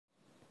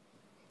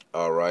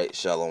Alright,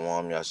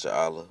 Shalom,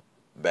 Yasha'Allah.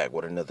 Back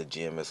with another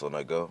GMS on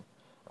the go.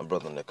 I'm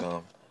Brother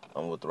Nakam.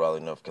 I'm with the Raleigh,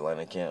 North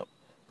Carolina camp.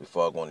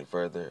 Before I go any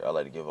further, I'd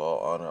like to give all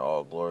honor,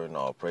 all glory, and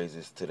all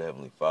praises to the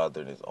Heavenly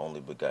Father and His only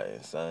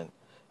begotten Son,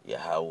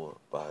 Yahweh,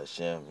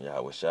 Bahashem,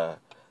 Yahweh Shai,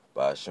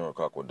 Bahashem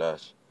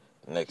Rakakwadash.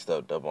 Next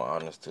up, double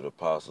honors to the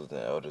apostles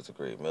and elders of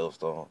Great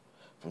Millstone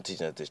from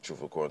teaching us this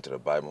truth according to the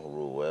Bible who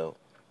rule well,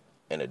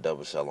 and a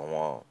double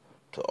shalom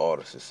to all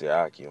the sincere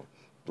Akim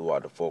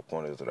throughout the four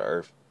corners of the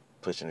earth,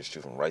 pushing this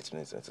truth from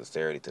righteousness and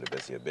sincerity to the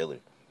best of your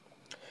ability.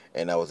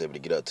 And I was able to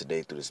get up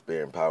today through the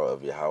spirit and power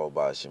of Yahweh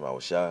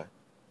Bahashem Shai.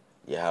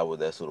 Yahweh,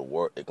 that's who the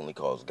world ignorantly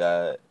calls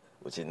God,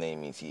 which his name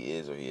means he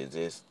is or he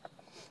exists.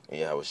 And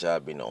Yahweh Shai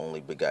being the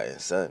only begotten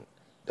Son,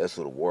 that's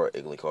who the world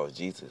ignorantly calls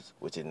Jesus,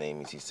 which his name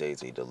means he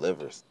saves or he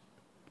delivers.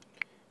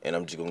 And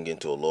I'm just going to get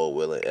into a Lord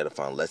willing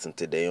edifying lesson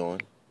today on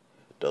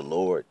the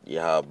Lord,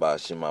 Yahweh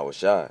Bahashem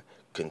Shai,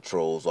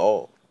 controls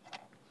all.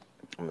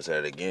 I'm going to say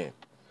that again.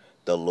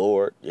 The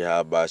Lord,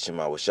 Yahweh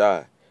Bahashem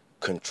Shai,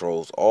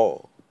 controls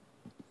all.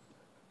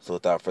 So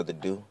without further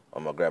ado,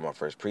 I'm going to grab my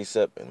first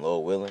precept, and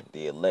Lord willing,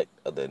 the elect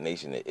of the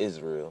nation of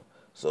Israel,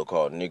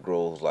 so-called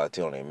Negroes,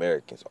 Latino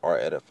Americans, are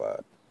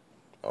edified.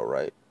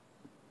 Alright?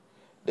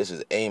 This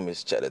is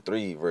Amos chapter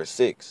 3, verse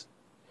 6.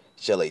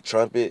 Shall a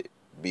trumpet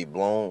be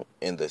blown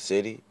in the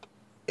city,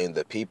 and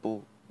the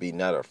people be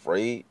not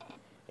afraid?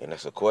 And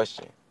that's a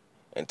question.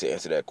 And to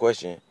answer that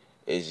question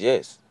is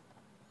yes.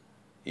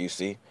 You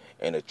see?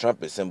 And the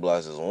trumpet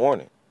symbolizes a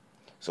warning.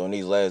 So in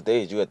these last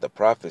days, you had the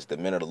prophets, the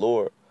men of the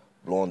Lord,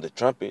 blowing the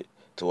trumpet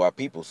to our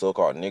people,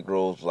 so-called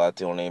Negroes,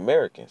 Latino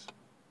Americans.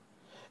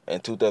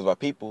 And two-thirds of our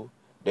people,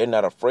 they're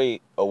not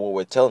afraid of what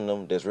we're telling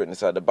them that's written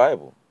inside the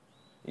Bible.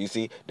 You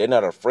see, they're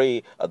not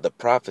afraid of the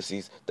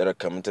prophecies that are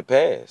coming to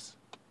pass.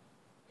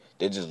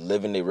 They're just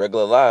living their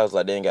regular lives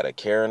like they ain't got a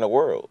care in the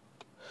world.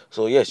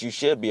 So yes, you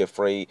should be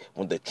afraid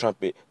when the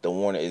trumpet, the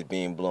warning, is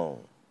being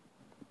blown.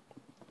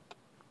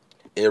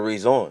 It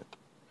reads on,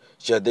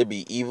 shall there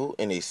be evil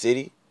in a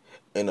city,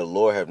 and the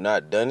Lord have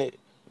not done it?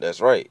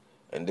 That's right.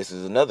 And this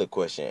is another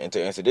question. And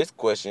to answer this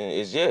question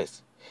is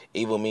yes.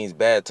 Evil means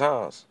bad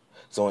times.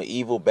 So when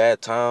evil,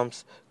 bad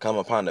times come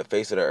upon the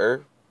face of the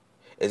earth,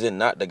 is it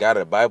not the God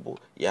of the Bible,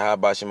 Yahweh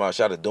Bahashem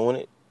Shai, that's doing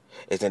it?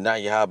 Is it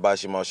not Yahweh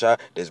Bahashem Shai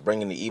that's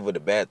bringing the evil, the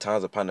bad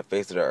times upon the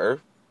face of the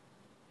earth?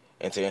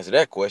 And to answer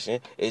that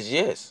question is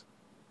yes.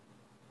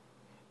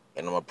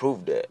 And I'm going to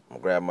prove that. I'm going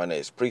to grab my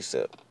next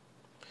precept.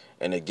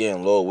 And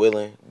again, Lord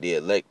willing, the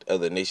elect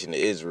of the nation of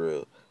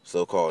Israel,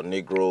 so-called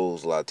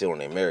Negroes, Latino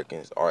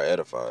Americans, are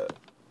edified.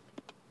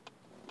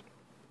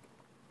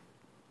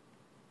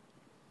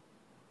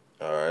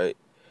 Alright.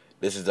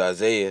 This is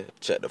Isaiah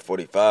chapter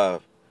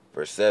 45,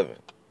 verse 7.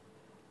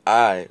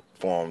 I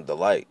form the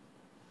light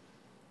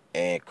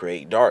and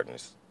create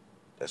darkness.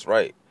 That's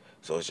right.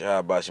 So it's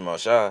Yahweh Bahashem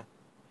Shai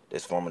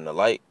that's forming the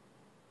light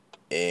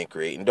and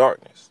creating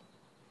darkness.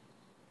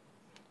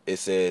 It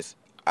says,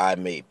 I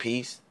made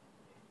peace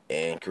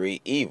and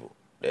create evil.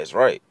 That's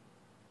right.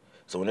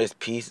 So when there's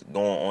peace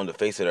going on the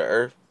face of the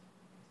earth,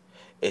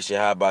 it's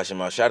Yahweh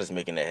Bahashem Shai that's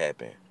making that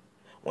happen.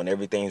 When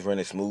everything's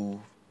running smooth,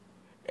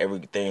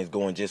 everything's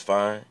going just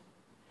fine,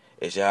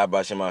 it's Yahweh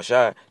Bahashem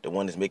Shai, the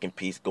one that's making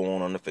peace go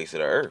on the face of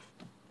the earth.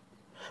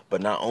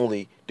 But not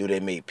only do they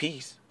make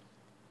peace,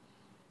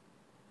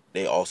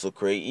 they also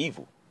create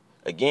evil.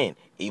 Again,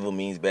 evil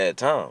means bad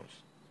times.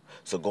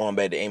 So going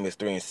back to Amos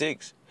 3 and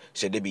 6,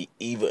 should there be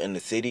evil in the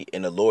city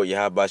and the Lord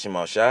Yahweh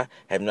Bahashem Shai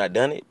have not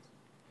done it?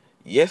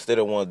 Yes, they're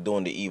the ones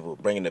doing the evil,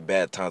 bringing the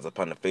bad times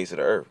upon the face of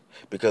the earth.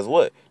 Because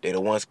what? They're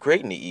the ones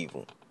creating the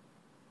evil.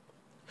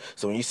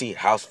 So when you see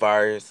house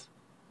fires,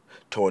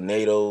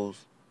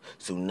 tornadoes,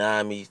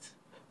 tsunamis,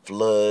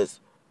 floods,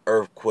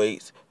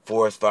 earthquakes,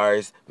 forest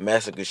fires,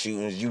 massacre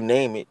shootings, you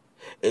name it,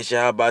 it's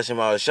Yahweh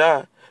Bahashem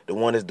Shai, the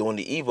one that's doing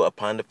the evil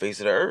upon the face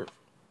of the earth.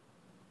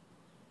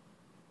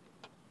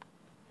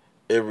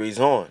 It reads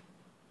on,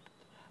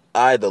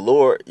 I, the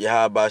Lord,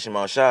 Yahweh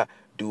Bahashem Shai,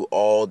 do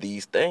all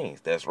these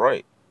things. That's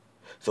right.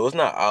 So it's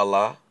not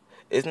Allah,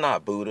 it's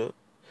not Buddha,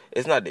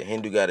 it's not the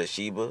Hindu god of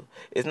Shiva,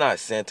 it's not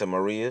Santa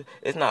Maria,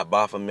 it's not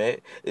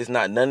Baphomet, it's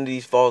not none of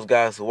these false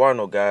gods who are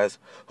no gods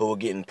who are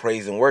getting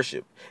praise and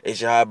worship. It's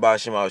Yahweh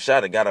Bahashem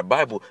Shai, the God of the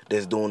Bible,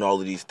 that's doing all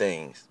of these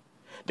things.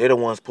 They're the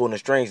ones pulling the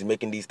strings,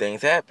 making these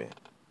things happen.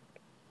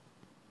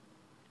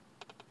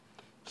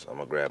 So I'm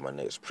going to grab my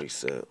next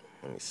precept.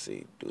 Let me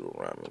see,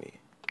 Deuteronomy.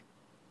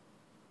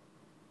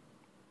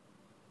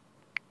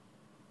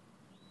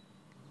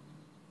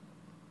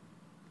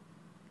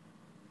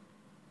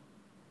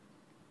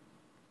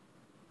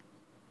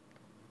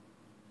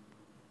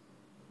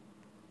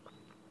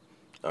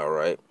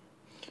 Alright.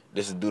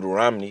 This is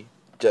Deuteronomy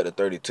chapter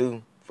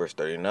 32, verse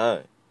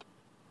 39.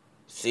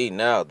 See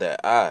now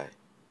that I,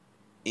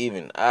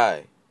 even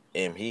I,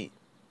 am he,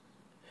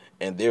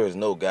 and there is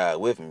no God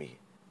with me.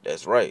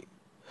 That's right.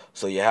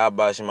 So Yahweh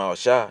Bahashem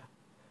Shai,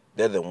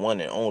 they're the one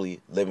and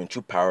only living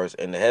true powers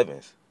in the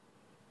heavens.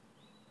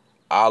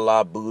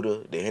 Allah,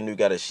 Buddha, the Hindu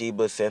god of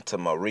Shiva, Santa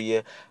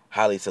Maria,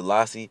 Haile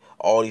Selassie,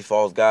 all these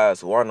false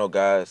gods who are no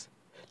gods,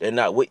 They're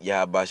not with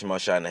Yahweh Shema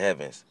Shah in the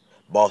heavens,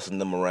 bossing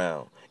them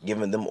around,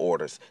 giving them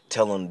orders,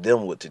 telling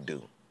them what to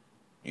do.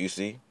 You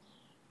see?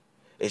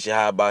 It's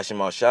Yahweh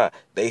Shema Shah.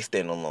 They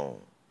stand alone.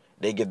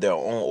 They give their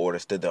own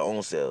orders to their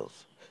own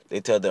selves. They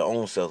tell their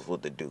own selves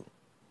what to do.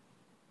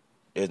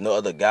 There's no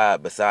other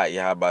God beside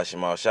Yahweh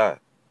Shema Shah.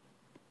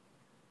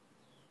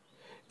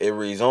 It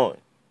reads on.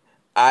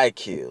 I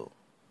kill.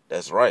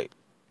 That's right.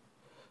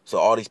 So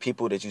all these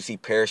people that you see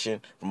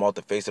perishing from off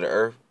the face of the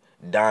earth,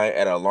 dying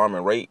at an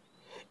alarming rate,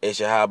 it's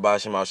Yahweh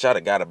Shema Shah,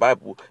 the God of the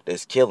Bible,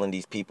 that's killing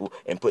these people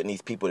and putting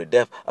these people to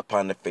death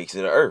upon the face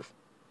of the earth.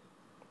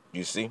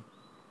 You see?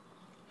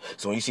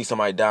 So when you see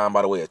somebody dying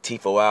by the way of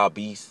Tifo wild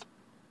beasts,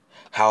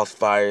 house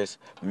fires,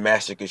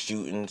 massacre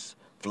shootings,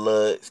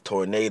 floods,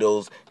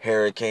 tornadoes,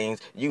 hurricanes,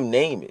 you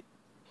name it.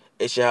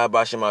 It's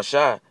Yahweh Shema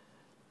Shah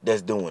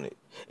that's doing it.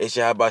 It's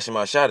Yahweh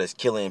Shema Shah that's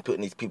killing and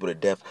putting these people to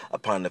death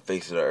upon the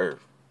face of the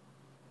earth.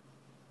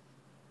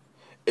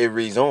 It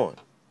reads on.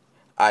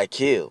 I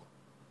kill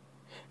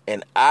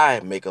and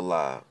I make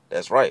alive.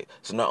 That's right.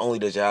 So not only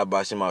does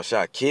Yahweh Shema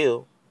Shah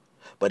kill,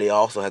 but he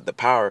also has the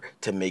power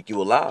to make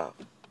you alive.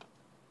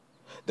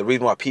 The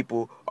reason why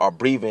people are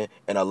breathing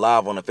and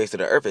alive on the face of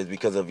the earth is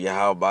because of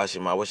Yahweh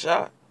Shema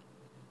Shah.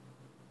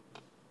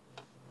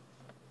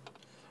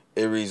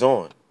 It reads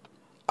on.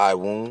 I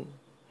wound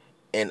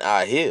and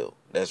I heal.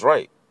 That's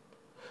right.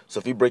 So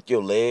if you break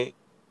your leg,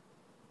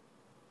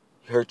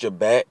 hurt your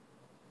back,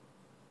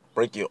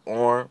 break your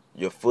arm,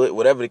 your foot,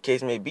 whatever the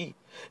case may be,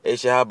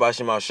 it's Yahweh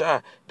Shema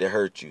Shah that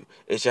hurt you.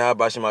 It's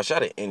Yahweh Shema Shah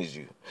that injured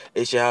you.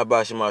 It's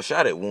Yahweh Shema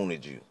Shah that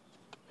wounded you.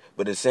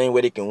 But the same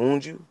way they can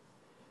wound you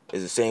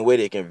is the same way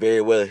they can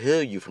very well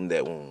heal you from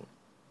that wound.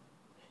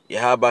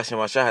 Yahweh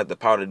Shema Shah has the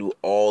power to do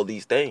all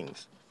these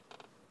things.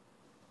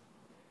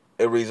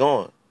 It reads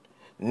on.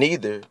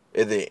 Neither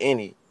is there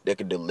any that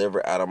can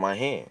deliver out of my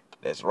hand.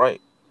 That's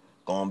right.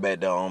 Going back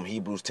to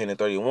Hebrews 10 and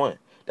 31.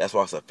 That's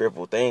why it's a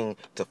fearful thing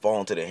to fall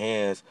into the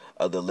hands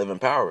of the living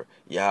power,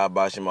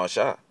 Yahweh Shema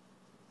Shah.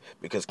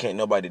 Because can't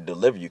nobody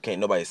deliver you, can't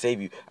nobody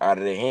save you out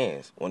of their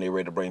hands when they're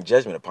ready to bring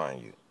judgment upon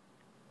you.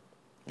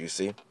 You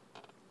see?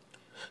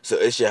 So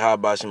it's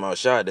Yahweh Shema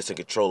Shah that's in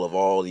control of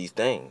all these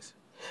things.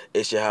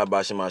 It's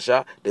Yahweh Shema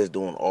Shah that's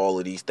doing all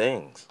of these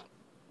things.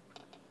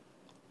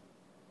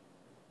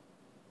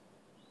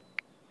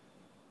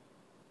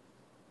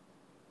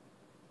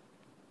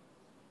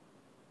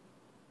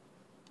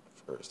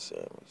 First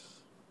Samuel.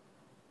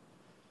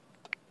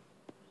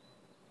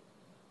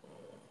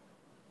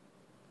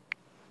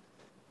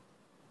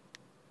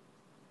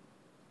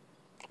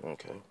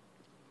 Okay.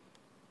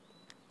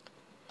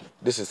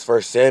 This is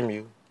First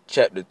Samuel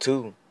chapter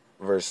 2,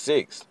 verse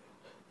 6.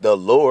 The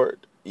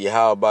Lord,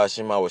 Yahweh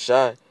Shema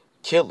Shah,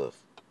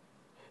 killeth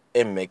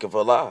and maketh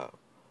alive.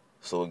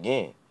 So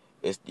again,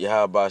 it's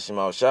Yahweh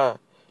Shema Shah,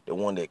 the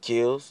one that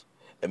kills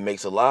and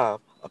makes alive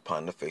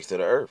upon the face of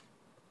the earth.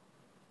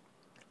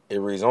 It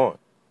reads on.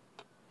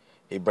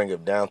 He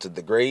bringeth down to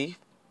the grave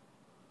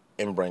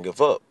and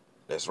bringeth up.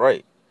 That's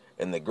right.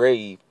 And the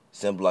grave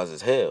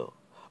symbolizes hell,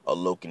 a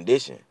low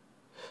condition.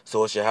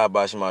 So it's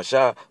Yahweh Shema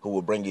Shah who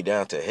will bring you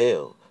down to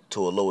hell,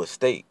 to a lower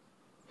state.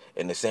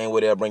 In the same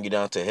way they'll bring you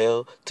down to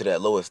hell, to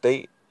that lower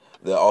state,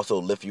 they'll also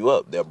lift you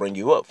up. They'll bring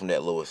you up from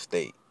that lower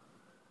state.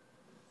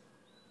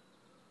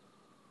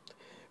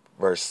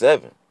 Verse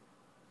 7.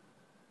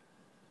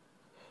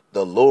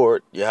 The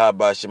Lord,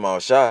 Yahweh Shema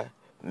Shah,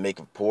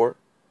 maketh poor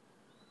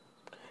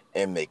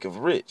and maketh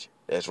rich.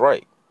 That's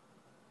right.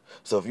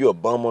 So if you're a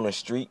bum on the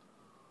street,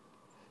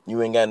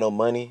 you ain't got no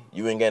money,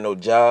 you ain't got no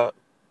job,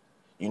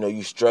 you know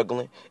you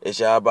struggling, it's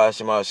Yahweh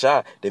Shema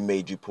Shah that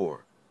made you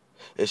poor.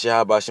 It's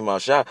Yahweh Shema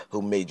Shah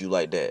who made you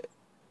like that.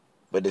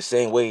 But the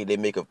same way they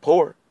make it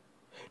poor,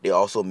 they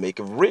also make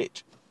it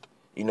rich.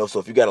 You know, so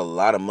if you got a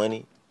lot of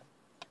money,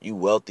 you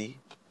wealthy,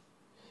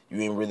 you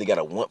ain't really got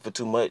to want for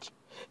too much,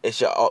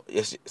 it's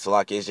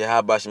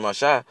Yahweh Shema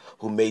Shah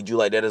who made you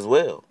like that as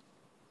well.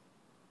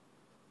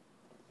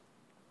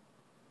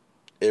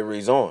 It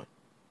reads on.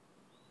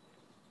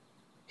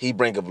 He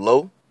bringeth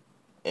low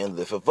and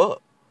lifteth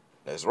up.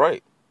 That's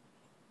right.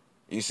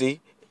 You see?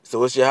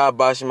 So it's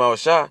Yahweh Shema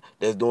Shah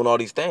that's doing all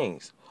these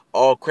things.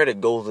 All credit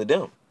goes to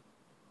them.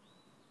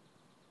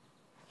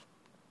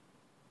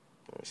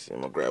 Let me see.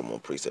 I'm going to grab one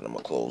preset. I'm going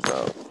to close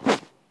out.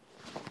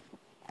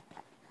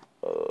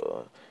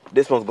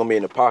 This one's going to be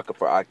in the pocket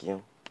for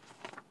Akim.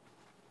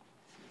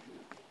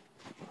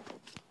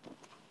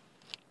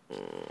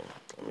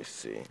 Let me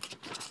see.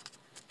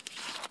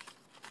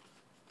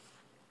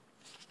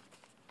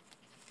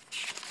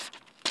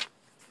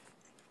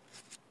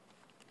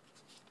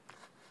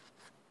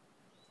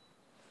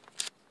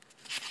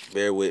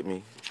 Bear with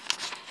me.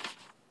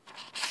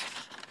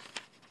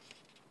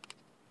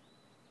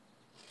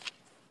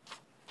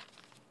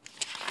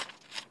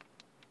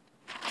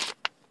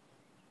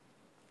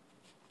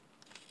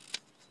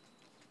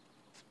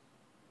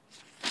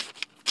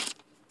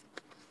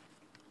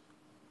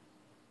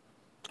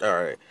 All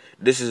right.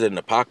 This is an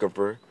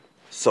Apocrypha,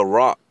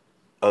 Sirach,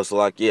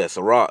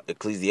 Sirach,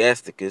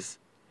 Ecclesiasticus,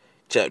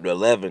 chapter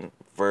 11,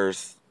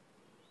 verse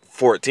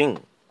 14.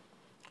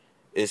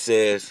 It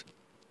says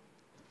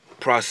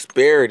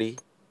prosperity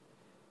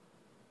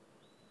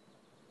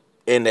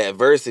and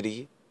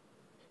adversity.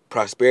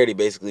 Prosperity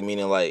basically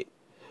meaning like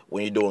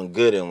when you're doing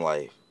good in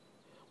life,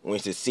 when you're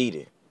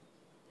succeeding.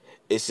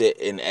 It said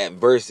in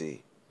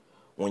adversity,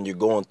 when you're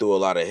going through a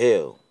lot of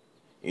hell,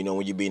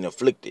 when you're being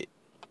afflicted.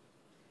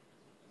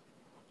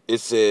 It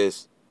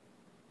says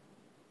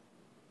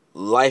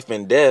life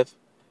and death,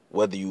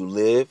 whether you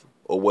live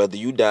or whether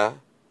you die.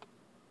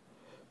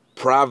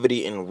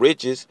 Poverty and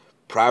riches.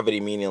 Poverty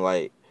meaning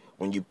like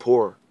when you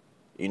poor,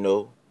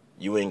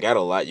 you ain't got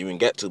a lot, you ain't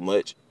got too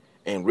much.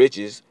 And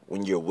riches,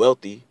 when you're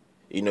wealthy,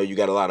 you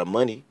got a lot of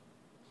money.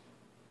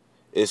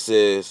 It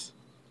says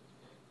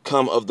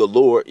come of the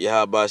Lord,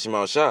 Yahweh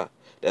Shema Shah.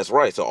 That's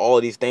right. So all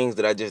of these things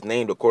that I just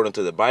named according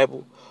to the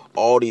Bible,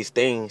 all these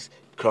things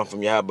come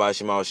from Yahweh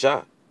Shema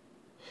Shah.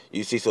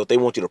 You see, so if they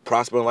want you to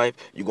prosper in life,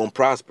 you're going to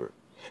prosper.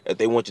 If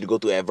they want you to go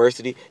through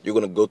adversity, you're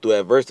going to go through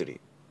adversity.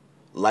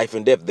 Life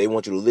and death. If they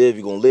want you to live,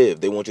 you're going to live.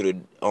 If they want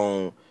you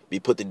to be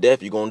put to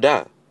death, you're going to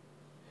die.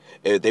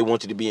 If they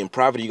want you to be in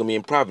poverty, you're going to be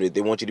in poverty. If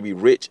they want you to be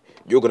rich,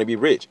 you're going to be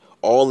rich.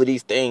 All of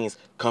these things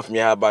come from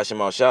Yahweh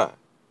Shema Shah.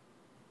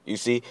 You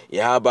see,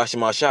 Yahweh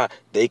Shema Shah,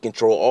 they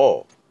control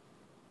all.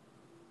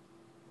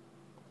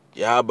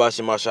 Yahweh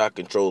Shema Shah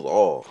controls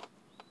all.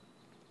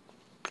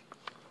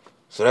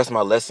 So that's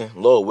my lesson.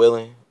 Lord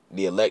willing,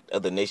 the elect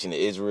of the nation of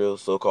Israel,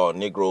 so-called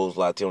Negroes,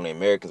 Latino, and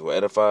Americans were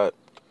edified.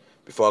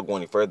 Before I go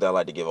any further, I'd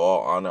like to give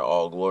all honor,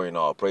 all glory, and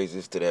all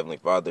praises to the Heavenly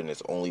Father and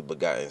His only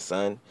begotten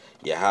Son,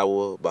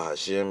 Yahweh,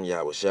 Bahashem,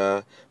 Yahweh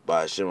Shah,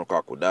 Bahashem,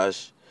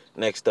 Kakwadash.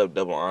 Next up,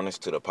 double honors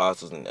to the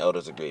apostles and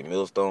elders of Great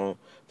Millstone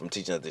from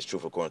teaching us this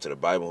truth according to the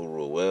Bible who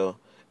rule well,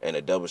 and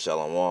a double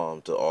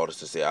shalom to all the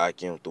sincere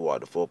Akim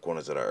throughout the four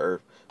corners of the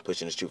earth,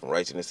 pushing this truth and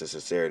righteousness and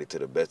sincerity to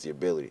the best of your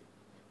ability.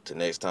 Till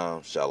next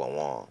time,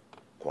 shalom.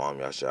 Kwam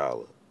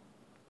Yashala.